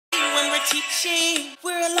teaching,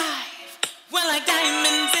 we're alive. We're like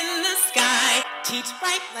diamonds in the sky. Teach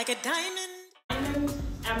right like a diamond. Diamond,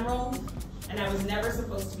 emerald, and I was never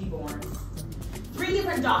supposed to be born. 3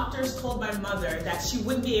 different doctors told my mother that she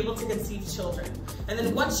wouldn't be able to conceive children. And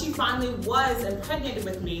then once she finally was impregnated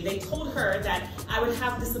with me, they told her that I would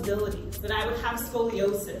have disabilities, that I would have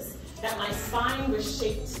scoliosis, that my spine was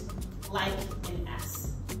shaped like an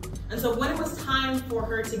S. And so when it was time for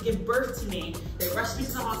her to give birth to me, they rushed me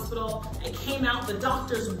to the hospital. I came out, the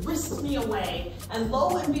doctors whisked me away, and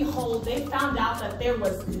lo and behold, they found out that there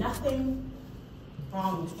was nothing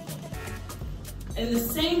wrong with me. In the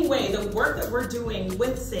same way, the work that we're doing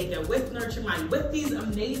with SEGA, with Nurture Mind, with these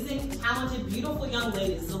amazing, talented, beautiful young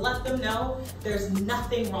ladies, to let them know there's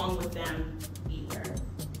nothing wrong with them either.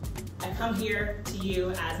 I come here to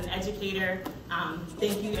you as an educator.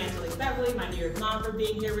 Thank you, Angelique Beverly, my New York mom, for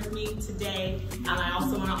being here with me today. I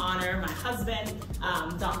also want to honor my husband,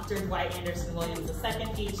 Dr. Dwight Anderson Williams II,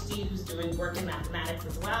 PhD, who's doing work in mathematics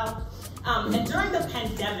as well. And during the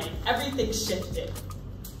pandemic, everything shifted.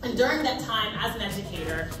 And during that time, as an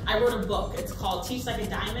educator, I wrote a book. It's called Teach Like a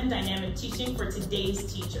Diamond, Dynamic Teaching for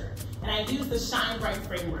Today's Teacher. And I use the Shine Bright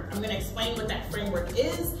framework. I'm gonna explain what that framework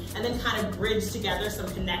is and then kind of bridge together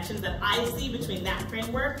some connections that I see between that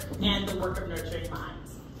framework and the work of Nurturing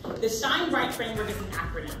Minds. The Shine Bright framework is an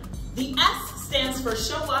acronym. The S stands for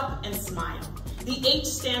show up and smile. The H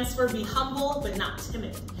stands for be humble but not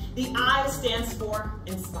timid. The I stands for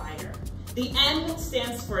inspire. The N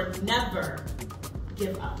stands for never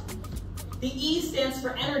give up. The E stands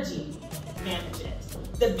for energy, manage it.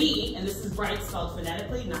 The B, and this is bright spelled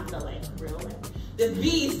phonetically, not the like real way. The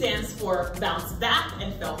B stands for bounce back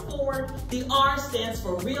and fail forward. The R stands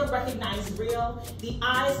for real, recognize real. The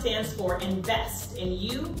I stands for invest in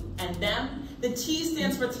you and them. The T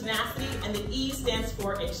stands for tenacity, and the E stands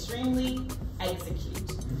for extremely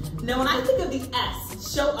execute. Now when I think of the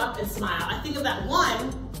S, show up and smile, I think of that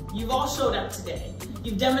one, you've all showed up today.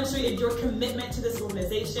 You've demonstrated your commitment to this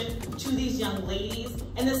organization, to these young ladies.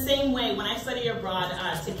 In the same way, when I studied abroad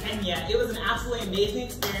to Kenya, it was an absolutely amazing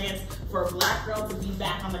experience for a Black girl to be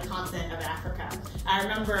back on the continent of Africa. I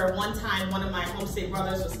remember one time, one of my homestay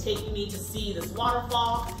brothers was taking me to see this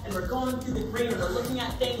waterfall, and we're going through the green, and we're looking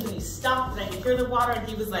at things, and he stopped, and I could hear the water, and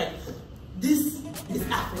he was like, "This is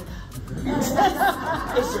Africa.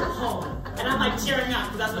 It's your home." And I'm like cheering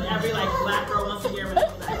up, because that's what every like Black girl wants to hear when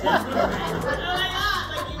it's like, oh my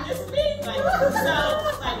God, like you missed me.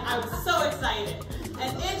 I was so excited.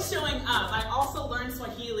 And in showing up, I also learned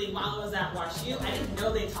Swahili while I was at WashU. I didn't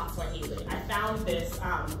know they taught Swahili. I found this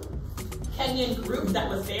Kenyan group that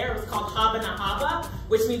was there. It was called Haba na Haba,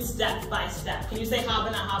 which means step by step. Can you say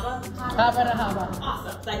Haba na Haba? Haba na Haba.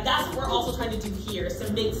 Awesome. Like that's what we're also trying to do here, is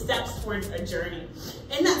to make steps towards a journey.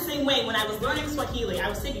 In that same way, when I was learning Swahili, I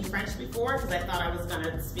was taking French before because I thought I was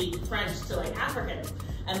gonna speak French to like Africans.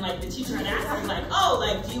 And like the teacher had asked me like, "Oh,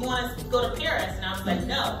 like, do you want to go to Paris?" And I was like,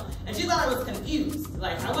 "No." And she thought I was confused.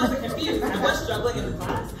 Like, I wasn't confused. I was struggling in the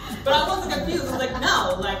class, but I wasn't confused. I was like,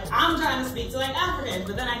 "No, like, I'm trying to speak to like Africans."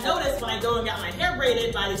 But then I noticed when I go and got my hair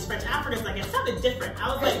braided by these French Africans, like it sounded different.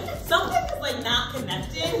 I was like, something is like not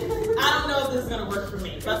connected. I don't know if this is gonna work for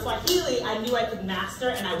me. But Swahili, I knew I could master,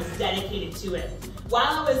 and I was dedicated to it.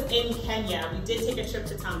 While I was in Kenya, we did take a trip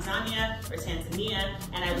to Tanzania,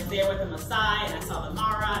 and I was there with the Maasai, and I saw the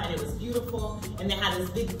Mara, and it was beautiful, and they had this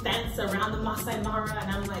big fence around the Maasai Mara, and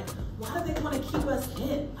I'm like, why do they want to keep us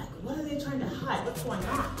in? Like, what are they trying to hide? What's going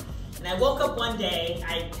on? And I woke up one day,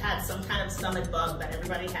 I had some kind of stomach bug that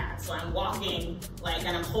everybody had. So I'm walking, like,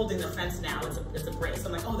 and I'm holding the fence now, it's a brace.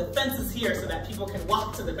 I'm like, oh, the fence is here so that people can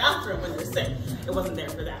walk to the bathroom when they're sick. It wasn't there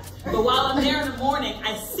for that. But while I'm there in the morning,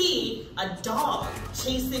 I see a dog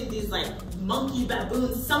chasing these like monkey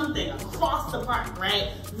baboons, something across the park, right?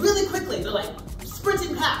 Really quickly, they're like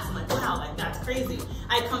sprinting past. I'm like, wow, like that's crazy.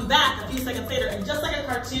 I come back a few seconds later, and just like a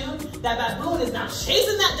cartoon, that baboon is now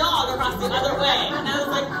chasing that dog across the other way. And I was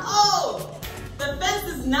like, oh, the fence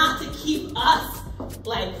is not to keep us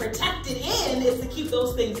like protected in, it's to keep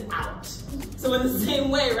those things out. So in the same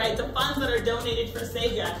way, right, the funds that are donated for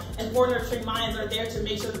SEGA and for Nurturing Minds are there to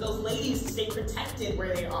make sure that those ladies stay protected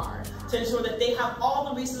where they are, to ensure that they have all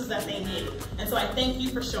the resources that they need. And so I thank you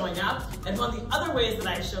for showing up. And one of the other ways that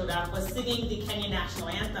I showed up was singing the Kenyan national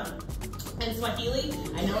anthem. In Swahili,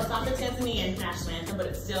 I know it's not the Tanzanian national anthem, but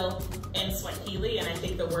it's still in Swahili, and I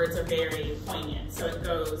think the words are very poignant. So it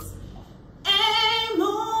goes, "E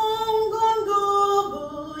Mungu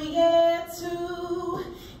nguvu yetu,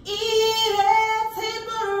 ilete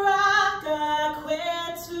baraka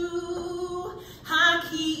kwetu,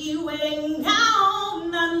 haki iwe ngao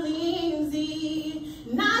na mlinzi,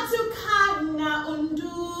 na tukae na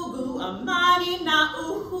undugu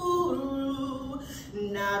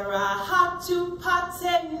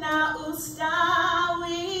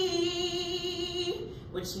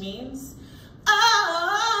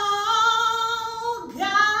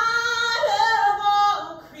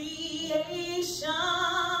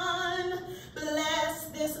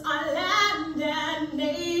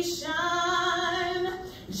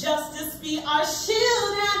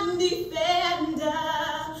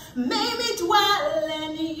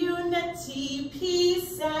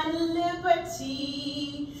and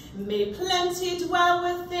liberty. May plenty dwell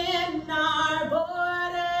within our borders.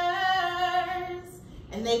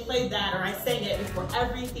 And they played that, or I sang it before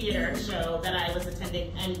every theater show that I was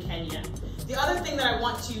attending in Kenya. The other thing that I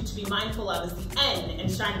want you to be mindful of is the N in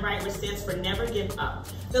Shine Bright, which stands for Never Give Up.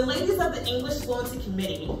 The ladies of the English Fluency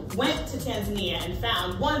Committee went to Tanzania and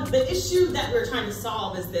found, the issue that we're trying to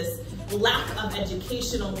solve is this lack of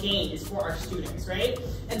educational gains for our students, right?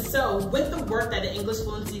 And so with the work that the English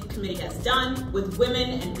Fluency Committee has done, with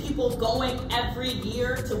women and people going every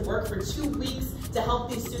year to work for 2 weeks to help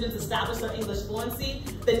these students establish their English fluency,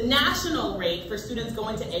 the national rate for students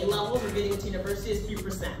going to A levels or getting into university is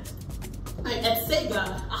 3%. At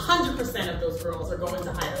SEGA, 100% of those girls are going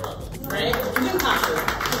to higher levels, right?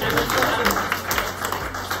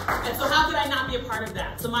 And so how could I not be a part of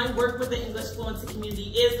that? So my work with the English Fluency Community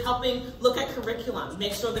is helping look at curriculum,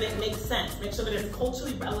 make sure that it makes sense, make sure that it's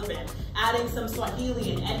culturally relevant, adding some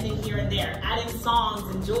Swahili and editing here and there, adding songs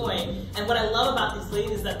and joy. And what I love about these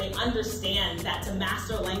ladies is that they understand that to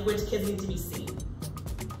master a language, kids need to be seen.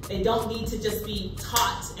 They don't need to just be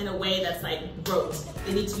taught in a way that's like rote.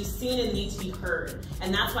 They need to be seen and need to be heard.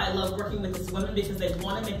 And that's why I love working with these women, because they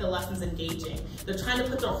want to make the lessons engaging. They're trying to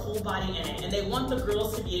put their whole body in it, and they want the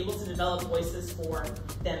girls to be able to develop voices for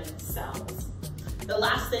themselves. The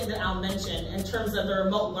last thing that I'll mention in terms of the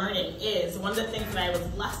remote learning is one of the things that I was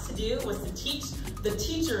blessed to do was to teach the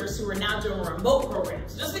teachers who are now doing remote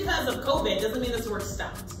programs. Just because of COVID doesn't mean this work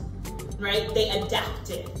stopped, right? They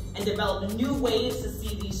adapted and developed new ways to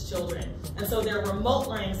see these children. And so there are remote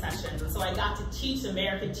learning sessions. And so I got to teach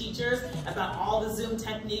American teachers about all the Zoom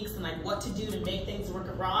techniques and like what to do to make things work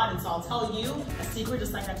abroad. And so I'll tell you a secret,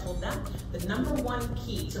 just like I told them. The #1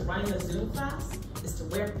 key to running a Zoom class is to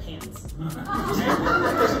wear pants.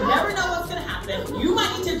 Because you never know what's gonna happen. You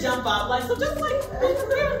might need to jump up, so just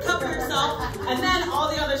cover yourself. And then all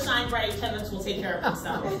the other Shine Bright attendants will take care of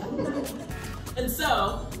themselves. And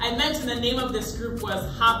so, I mentioned the name of this group was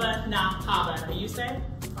Haba Na Haba. Are you saying?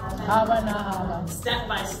 Haba Na Haba. Step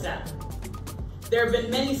by step. There have been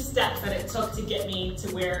many steps that it took to get me to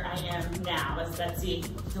where I am now, as Betsy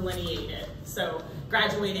delineated. So,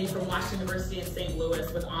 graduating from Washington University in St.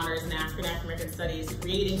 Louis with honors in African American Studies,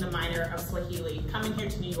 creating the minor of Swahili, coming here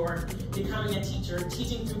to New York, becoming a teacher,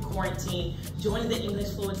 teaching through quarantine, joining the English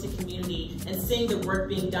Fluency Community, and seeing the work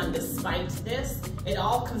being done despite this, it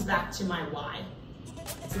all comes back to my why.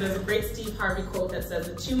 So there's a great Steve Harvey quote that says,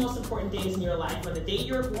 the 2 most important days in your life are the day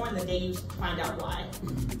you were born and the day you find out why.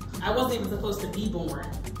 I wasn't even supposed to be born,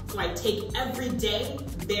 so I take every day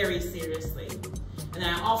very seriously. And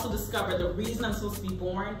then I also discovered the reason I'm supposed to be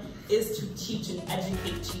born is to teach and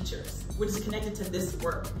educate teachers, which is connected to this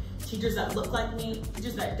work. Teachers that look like me,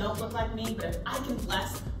 teachers that don't look like me, but if I can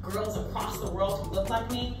bless girls across the world who look like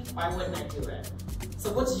me, why wouldn't I do it?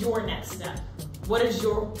 So what's your next step? What is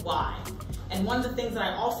your why? And one of the things that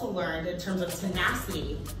I also learned in terms of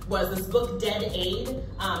tenacity was this book, Dead Aid.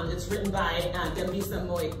 It's written by Gambisa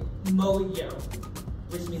Moyo,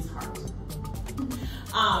 which means heart.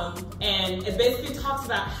 And it basically talks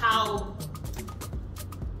about how,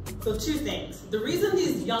 so 2 things. The reason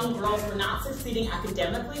these young girls were not succeeding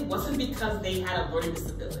academically wasn't because they had a learning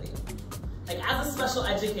disability. Like, as a special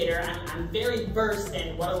educator, I'm very versed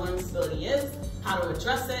in what a learning disability is, how to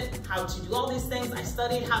address it, how to do all these things. I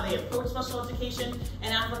studied how they approach special education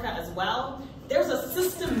in Africa as well. There's a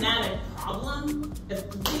systematic problem if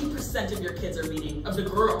 3% of your kids are meeting, of the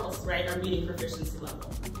girls, right, are meeting proficiency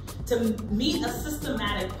level. To meet a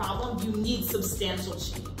systematic problem, you need substantial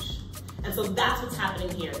change. And so that's what's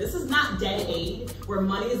happening here. This is not dead aid, where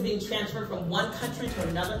money is being transferred from one country to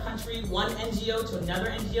another country, one NGO to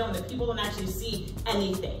another NGO, and the people don't actually see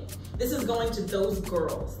anything. This is going to those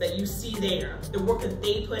girls that you see there, the work that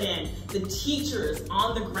they put in, the teachers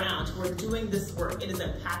on the ground who are doing this work. It is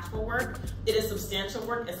impactful work, it is substantial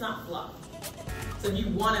work, it's not fluff. So if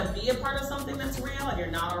you want to be a part of something that's real and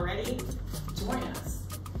you're not already, join us.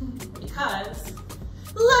 Because,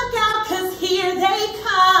 look out, 'cause here they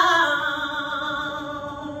come,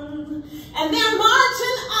 and they're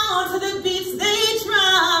marching on to the beats they drum.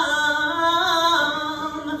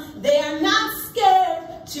 They're not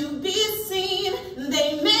scared to be seen,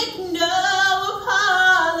 they make no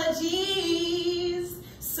apologies,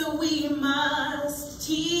 so we must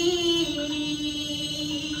teach.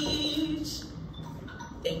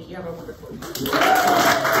 Thank you, have a wonderful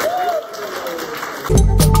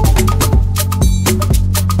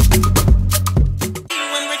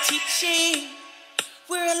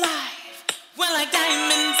We're alive, we're like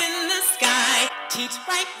diamonds in the sky. Teach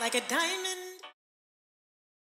right like a diamond.